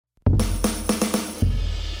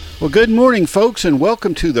Well, good morning, folks, and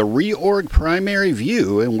welcome to the Reorg Primary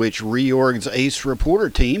View, in which Reorg's ACE reporter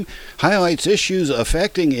team highlights issues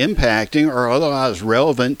affecting, impacting, or otherwise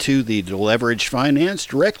relevant to the leveraged finance,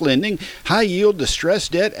 direct lending, high-yield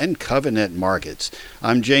distressed debt, and covenant markets.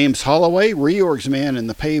 I'm James Holloway, Reorg's man in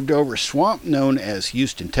the paved-over swamp known as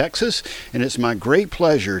Houston, Texas, and it's my great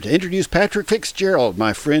pleasure to introduce Patrick Fitzgerald,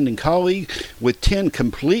 my friend and colleague, with 10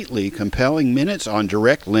 completely compelling minutes on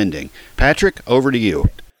direct lending. Patrick, over to you.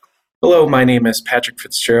 Hello, my name is Patrick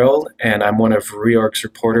Fitzgerald, and I'm one of Reorg's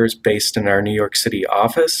reporters based in our New York City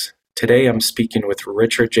office. Today, I'm speaking with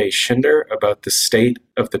Richard J. Schinder about the state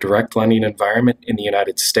of the direct lending environment in the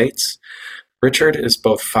United States. Richard is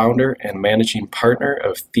both founder and managing partner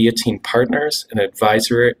of Theatine Partners, an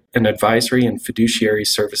advisory and fiduciary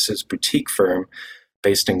services boutique firm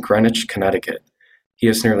based in Greenwich, Connecticut. He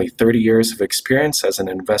has nearly 30 years of experience as an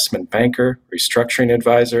investment banker, restructuring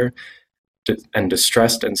advisor, and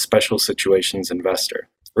distressed and special situations investor.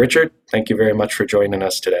 Richard, thank you very much for joining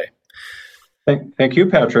us today. Thank you,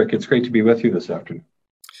 Patrick. It's great to be with you this afternoon.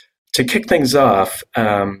 To kick things off,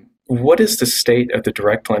 what is the state of the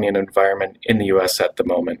direct lending environment in the U.S. at the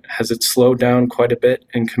moment? Has it slowed down quite a bit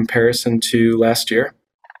in comparison to last year?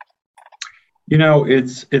 You know,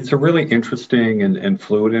 it's a really interesting and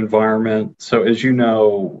fluid environment. So as you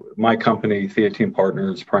know, my company, Theatine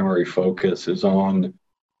Partners' primary focus is on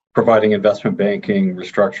providing investment banking,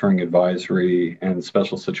 restructuring advisory, and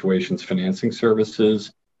special situations financing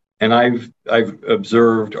services. And I've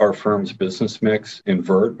observed our firm's business mix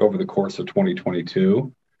invert over the course of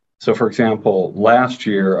 2022. So for example, last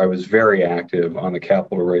year I was very active on the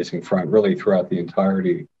capital raising front, really throughout the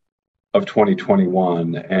entirety of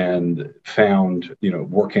 2021, and found,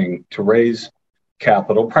 working to raise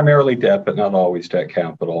capital, primarily debt, but not always debt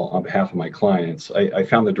capital, on behalf of my clients. I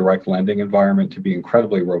found the direct lending environment to be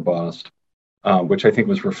incredibly robust, which I think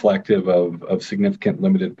was reflective of significant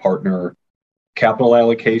limited partner capital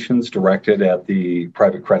allocations directed at the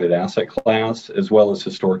private credit asset class, as well as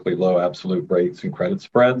historically low absolute rates and credit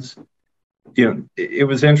spreads. It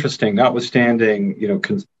was interesting, notwithstanding,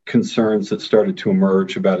 concerns that started to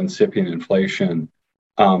emerge about incipient inflation,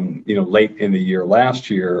 late in the year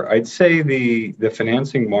last year. I'd say the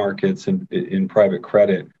financing markets in private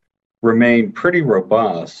credit remained pretty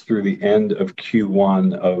robust through the end of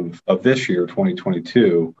Q1 of this year,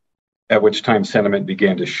 2022, at which time sentiment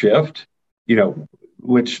began to shift,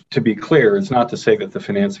 which, to be clear, is not to say that the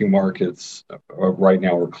financing markets right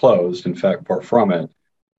now are closed. In fact, far from it.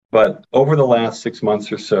 But over the last 6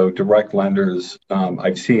 months or so, direct lenders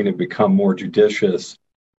I've seen have become more judicious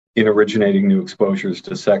in originating new exposures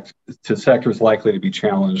to sectors likely to be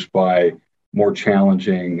challenged by more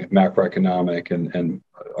challenging macroeconomic and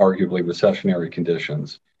arguably recessionary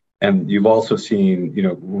conditions. And you've also seen,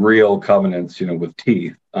 real covenants, with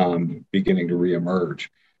teeth beginning to reemerge.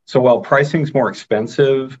 So while pricing's more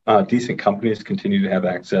expensive, decent companies continue to have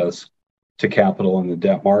access to capital in the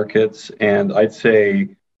debt markets. And I'd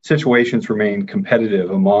say situations remain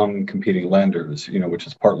competitive among competing lenders, which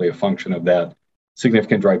is partly a function of that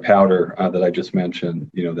significant dry powder that I just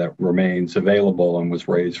mentioned, that remains available and was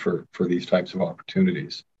raised for these types of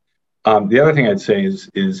opportunities. The other thing I'd say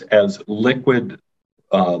is as liquid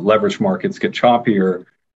leverage markets get choppier,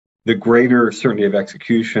 the greater certainty of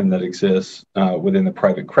execution that exists within the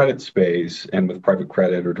private credit space and with private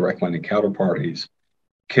credit or direct lending counterparties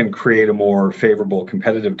can create a more favorable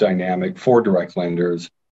competitive dynamic for direct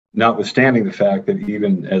lenders, notwithstanding the fact that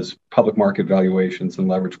even as public market valuations and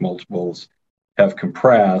leverage multiples have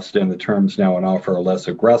compressed and the terms now on offer are less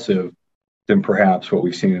aggressive than perhaps what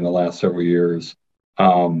we've seen in the last several years,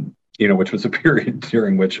 which was a period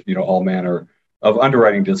during which, all manner of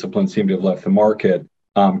underwriting disciplines seem to have left the market,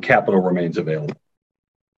 capital remains available.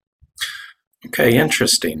 Okay,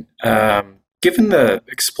 interesting. Given the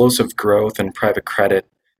explosive growth in private credit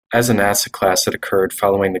as an asset class that occurred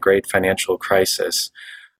following the great financial crisis,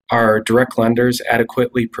 are direct lenders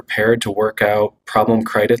adequately prepared to work out problem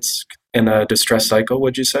credits in a distress cycle,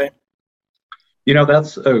 would you say?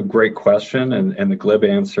 That's a great question. And the glib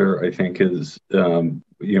answer, I think, is,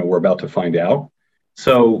 we're about to find out.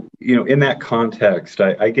 So, in that context,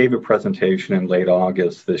 I gave a presentation in late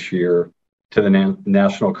August this year to the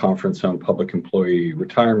National Conference on Public Employee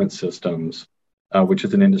Retirement Systems, which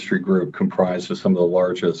is an industry group comprised of some of the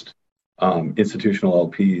largest institutional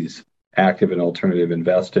LPs active in alternative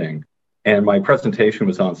investing. And my presentation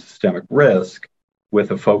was on systemic risk,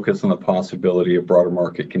 with a focus on the possibility of broader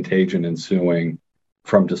market contagion ensuing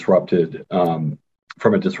from a disrupted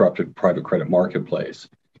private credit marketplace.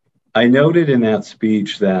 I noted in that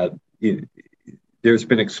speech that there's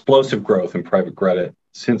been explosive growth in private credit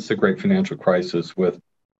since the great financial crisis, with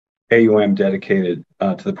AUM dedicated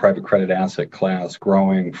to the private credit asset class,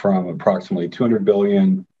 growing from approximately $200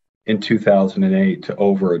 billion in 2008 to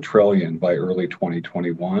over $1 trillion by early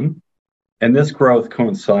 2021. And this growth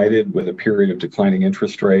coincided with a period of declining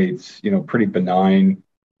interest rates, pretty benign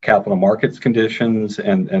capital markets conditions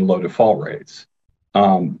and low default rates.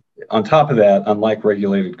 On top of that, unlike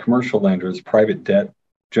regulated commercial lenders, private debt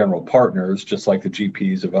general partners, just like the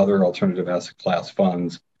GPs of other alternative asset class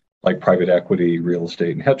funds like private equity, real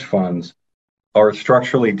estate, and hedge funds, are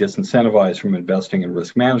structurally disincentivized from investing in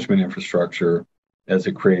risk management infrastructure, as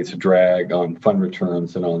it creates a drag on fund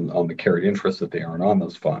returns and on the carried interest that they earn on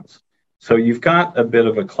those funds. So you've got a bit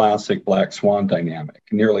of a classic black swan dynamic.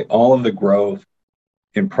 Nearly all of the growth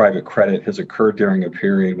in private credit has occurred during a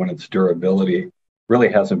period when its durability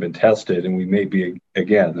really hasn't been tested, and we may be,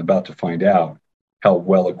 again, about to find out how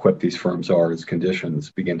well equipped these firms are as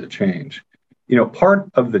conditions begin to change. Part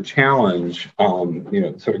of the challenge,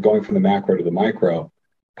 sort of going from the macro to the micro,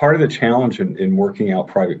 part of the challenge in working out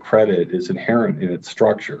private credit is inherent in its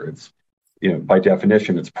structure. It's, by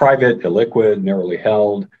definition, it's private, illiquid, narrowly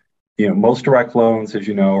held. Most direct loans, as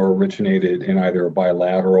you know, are originated in either a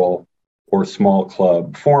bilateral or small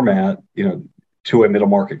club format, to a middle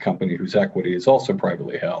market company whose equity is also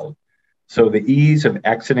privately held. So the ease of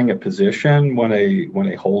exiting a position when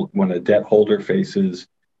a debt holder faces,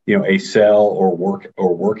 a sell or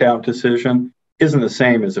workout decision isn't the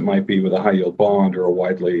same as it might be with a high yield bond or a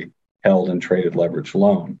widely held and traded leveraged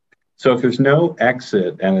loan. So if there's no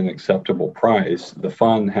exit at an acceptable price, the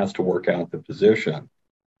fund has to work out the position.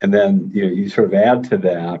 And then, you sort of add to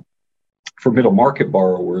that, for middle market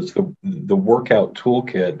borrowers, the workout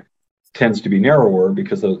toolkit tends to be narrower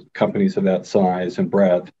because those companies of that size and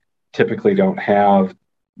breadth typically don't have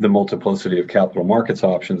the multiplicity of capital markets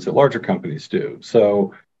options that larger companies do.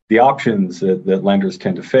 So the options that lenders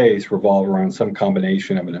tend to face revolve around some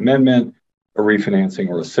combination of an amendment, a refinancing,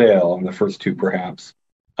 or a sale. And the first two perhaps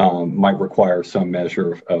might require some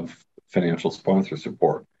measure of financial sponsor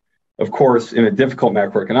support. Of course, in a difficult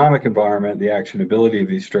macroeconomic environment, the actionability of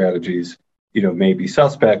these strategies may be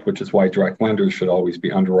suspect, which is why direct lenders should always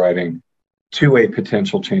be underwriting to a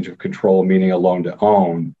potential change of control, meaning a loan to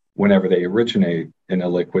own, whenever they originate in a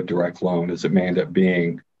liquid direct loan, as it may end up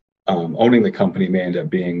being, owning the company may end up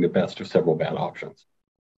being the best of several bad options.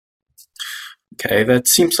 Okay, that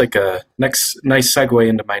seems like a nice segue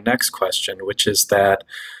into my next question, which is that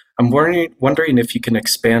I'm wondering if you can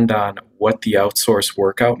expand on what the outsource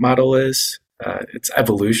workout model is, its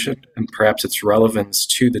evolution, and perhaps its relevance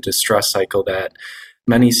to the distress cycle that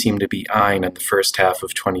many seem to be eyeing in the first half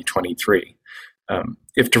of 2023.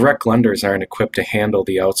 If direct lenders aren't equipped to handle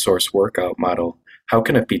the outsource workout model, how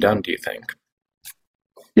can it be done, do you think?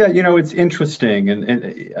 Yeah, it's interesting.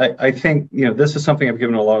 And I think, this is something I've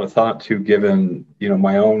given a lot of thought to, given,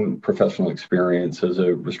 my own professional experience as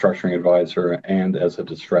a restructuring advisor and as a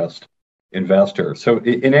distressed investor. So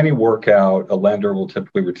in any workout, a lender will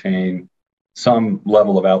typically retain some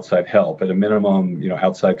level of outside help, at a minimum,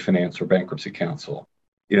 outside finance or bankruptcy counsel.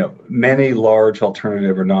 Many large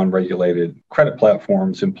alternative or non-regulated credit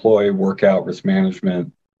platforms employ workout risk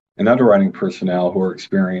management and underwriting personnel who are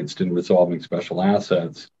experienced in resolving special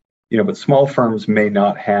assets. But small firms may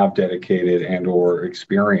not have dedicated and or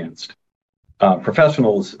experienced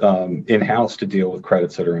professionals in-house to deal with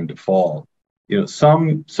credits that are in default.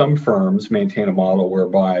 Some firms maintain a model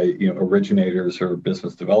whereby originators or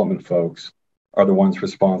business development folks are the ones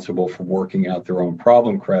responsible for working out their own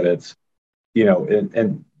problem credits.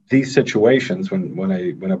 And these situations, when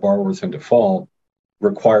a borrower is in default,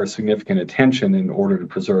 require significant attention in order to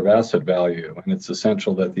preserve asset value. And it's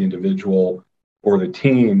essential that the individual or the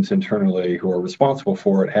teams internally who are responsible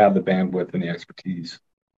for it have the bandwidth and the expertise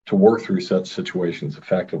to work through such situations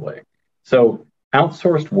effectively. So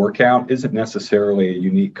outsourced workout isn't necessarily a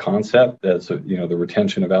unique concept, as the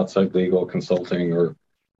retention of outside legal consulting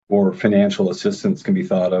or financial assistance can be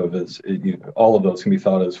thought of as, all of those can be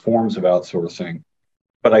thought as forms of outsourcing.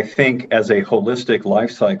 But I think as a holistic life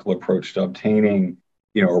cycle approach to obtaining,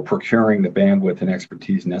 or procuring the bandwidth and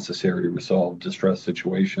expertise necessary to resolve distress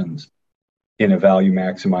situations in a value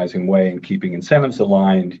maximizing way and keeping incentives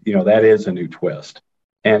aligned, that is a new twist.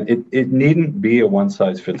 And it needn't be a one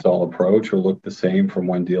size fits all approach or look the same from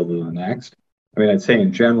one deal to the next. I mean, I'd say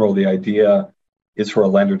in general, the idea is for a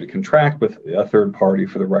lender to contract with a third party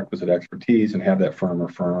for the requisite expertise and have that firm or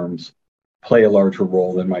firms play a larger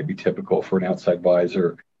role than might be typical for an outside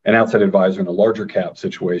advisor in a larger cap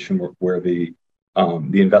situation where the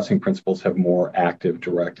investing principals have more active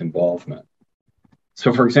direct involvement.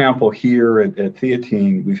 So, for example, here at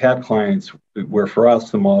Theatine, we've had clients where for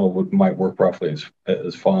us the model might work roughly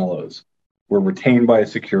as follows. We're retained by a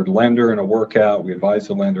secured lender in a workout. We advise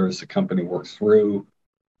the lender as the company works through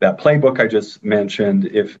that playbook I just mentioned.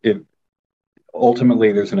 If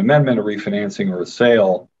ultimately there's an amendment, a refinancing, or a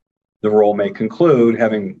sale, the role may conclude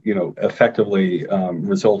having, effectively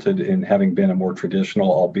resulted in having been a more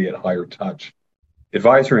traditional, albeit higher touch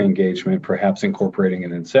advisory engagement, perhaps incorporating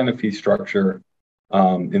an incentive fee structure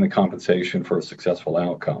in the compensation for a successful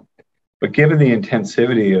outcome. But given the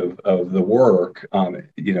intensivity of the work,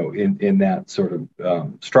 in that sort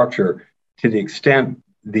of structure, to the extent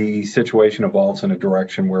the situation evolves in a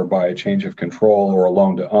direction whereby a change of control or a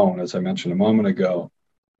loan to own, as I mentioned a moment ago,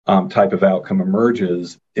 type of outcome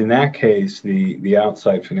emerges, in that case, the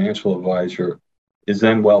outside financial advisor is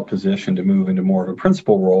then well positioned to move into more of a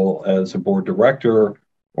principal role as a board director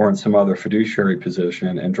or in some other fiduciary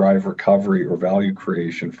position and drive recovery or value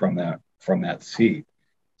creation from that seat.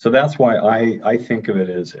 So that's why I think of it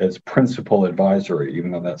as principal advisory,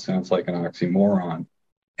 even though that sounds like an oxymoron.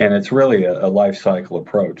 And it's really a life cycle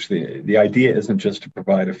approach. The idea isn't just to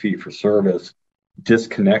provide a fee for service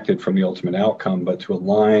disconnected from the ultimate outcome, but to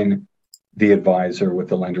align the advisor with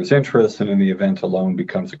the lender's interests, and in the event a loan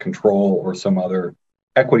becomes a control or some other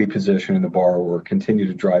equity position in the borrower, continue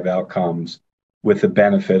to drive outcomes with the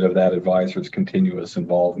benefit of that advisor's continuous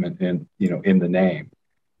involvement in the name.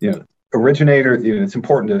 Originator, it's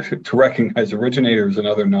important to recognize originators and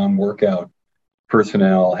other non-workout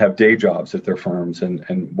personnel have day jobs at their firms,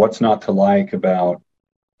 and what's not to like about,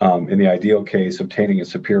 in the ideal case, obtaining a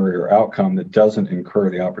superior outcome that doesn't incur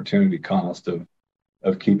the opportunity cost of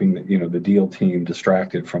keeping the deal team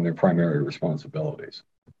distracted from their primary responsibilities.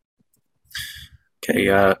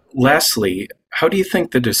 Okay. Lastly, how do you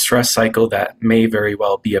think the distress cycle that may very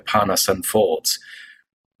well be upon us unfolds?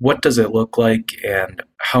 What does it look like, and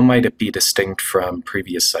how might it be distinct from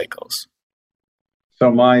previous cycles? So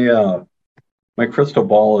my crystal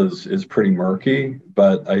ball is pretty murky,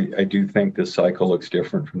 but I do think this cycle looks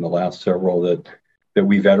different from the last several that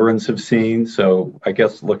we veterans have seen. So I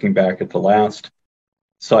guess looking back at the last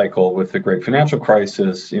cycle with the great financial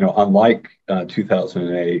crisis, unlike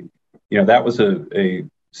 2008, that was a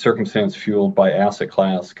circumstance fueled by asset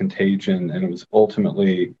class contagion, and it was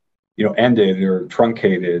ultimately ended or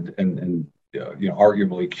truncated and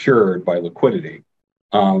arguably cured by liquidity.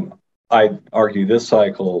 I'd argue this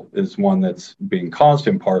cycle is one that's being caused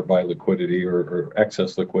in part by liquidity or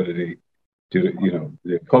excess liquidity due to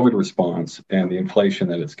the COVID response and the inflation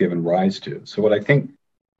that it's given rise to. So what I think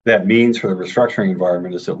that means for the restructuring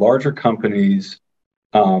environment is that larger companies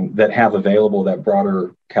that have available that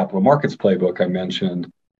broader capital markets playbook I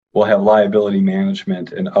mentioned will have liability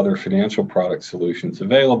management and other financial product solutions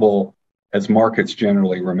available as markets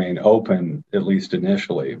generally remain open, at least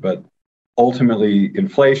initially. But ultimately,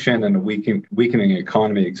 inflation and a weakening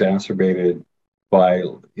economy exacerbated by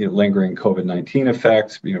lingering COVID-19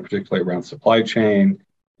 effects, particularly around supply chain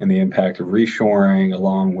and the impact of reshoring,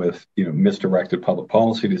 along with misdirected public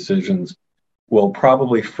policy decisions, will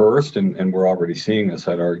probably first, and we're already seeing this,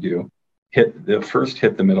 I'd argue, hit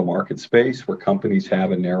the middle market space where companies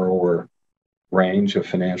have a narrower range of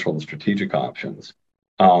financial and strategic options.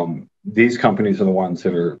 These companies are the ones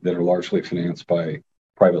that are largely financed by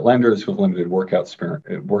private lenders with limited workout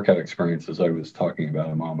experience, as I was talking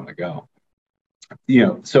about a moment ago.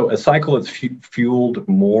 So a cycle that's fueled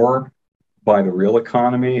more by the real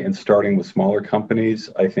economy and starting with smaller companies,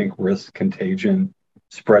 I think risk contagion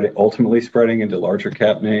ultimately spreading into larger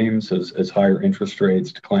cap names as higher interest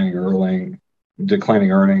rates, declining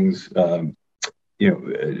earnings,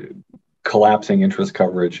 collapsing interest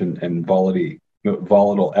coverage and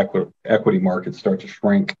volatile equity markets start to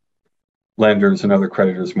shrink lenders and other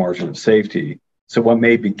creditors' margin of safety. So what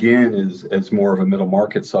may begin as more of a middle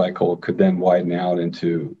market cycle could then widen out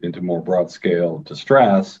into more broad scale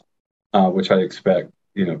distress, which I expect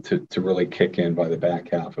to really kick in by the back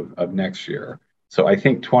half of next year. So I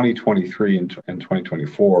think 2023 and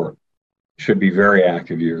 2024 should be very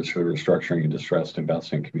active years for the restructuring and distressed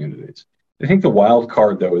investing communities. I think the wild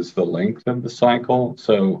card, though, is the length of the cycle.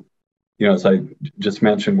 So, as I just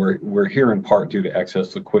mentioned, we're here in part due to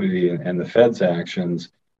excess liquidity and the Fed's actions.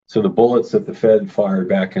 So the bullets that the Fed fired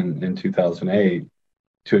back in 2008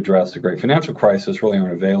 to address the great financial crisis really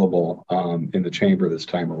aren't available in the chamber this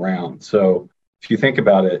time around. So if you think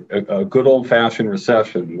about it, a good old-fashioned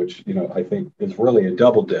recession, which I think is really a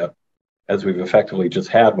double dip, as we've effectively just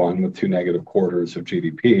had one with 2 negative quarters of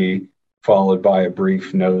GDP, followed by a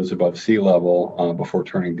brief nose above sea level before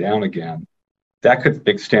turning down again. That could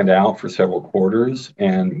extend out for several quarters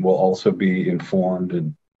and will also be informed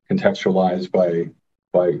and contextualized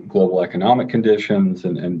by global economic conditions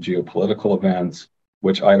and geopolitical events,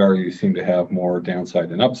 which I'd argue seem to have more downside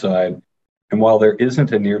than upside. And while there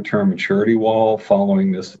isn't a near-term maturity wall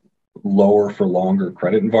following this lower for longer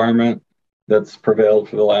credit environment that's prevailed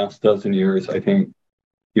for the last dozen years, I think,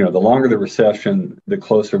 the longer the recession, the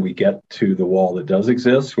closer we get to the wall that does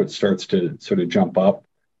exist, which starts to sort of jump up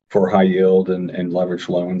for high yield and leveraged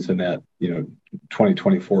loans in that,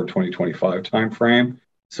 2024, 2025 timeframe.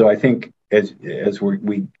 So I think as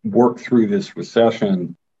we work through this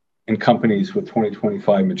recession, and companies with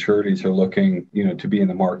 2025 maturities are looking, to be in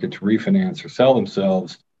the market to refinance or sell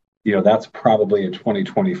themselves, that's probably a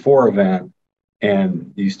 2024 event,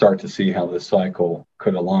 and you start to see how this cycle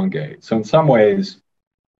could elongate. So in some ways,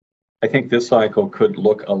 I think this cycle could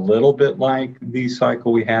look a little bit like the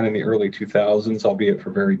cycle we had in the early 2000s, albeit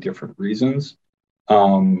for very different reasons,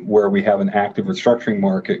 where we have an active restructuring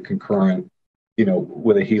market concurrent,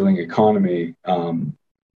 with a healing economy,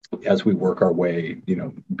 as we work our way,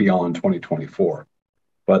 beyond 2024.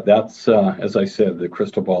 But that's, as I said, the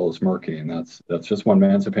crystal ball is murky, and that's just one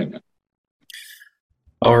man's opinion.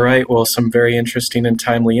 All right. Well, some very interesting and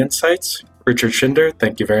timely insights. Richard Schinder,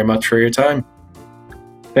 thank you very much for your time.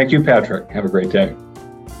 Thank you, Patrick. Have a great day.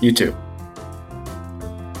 You too.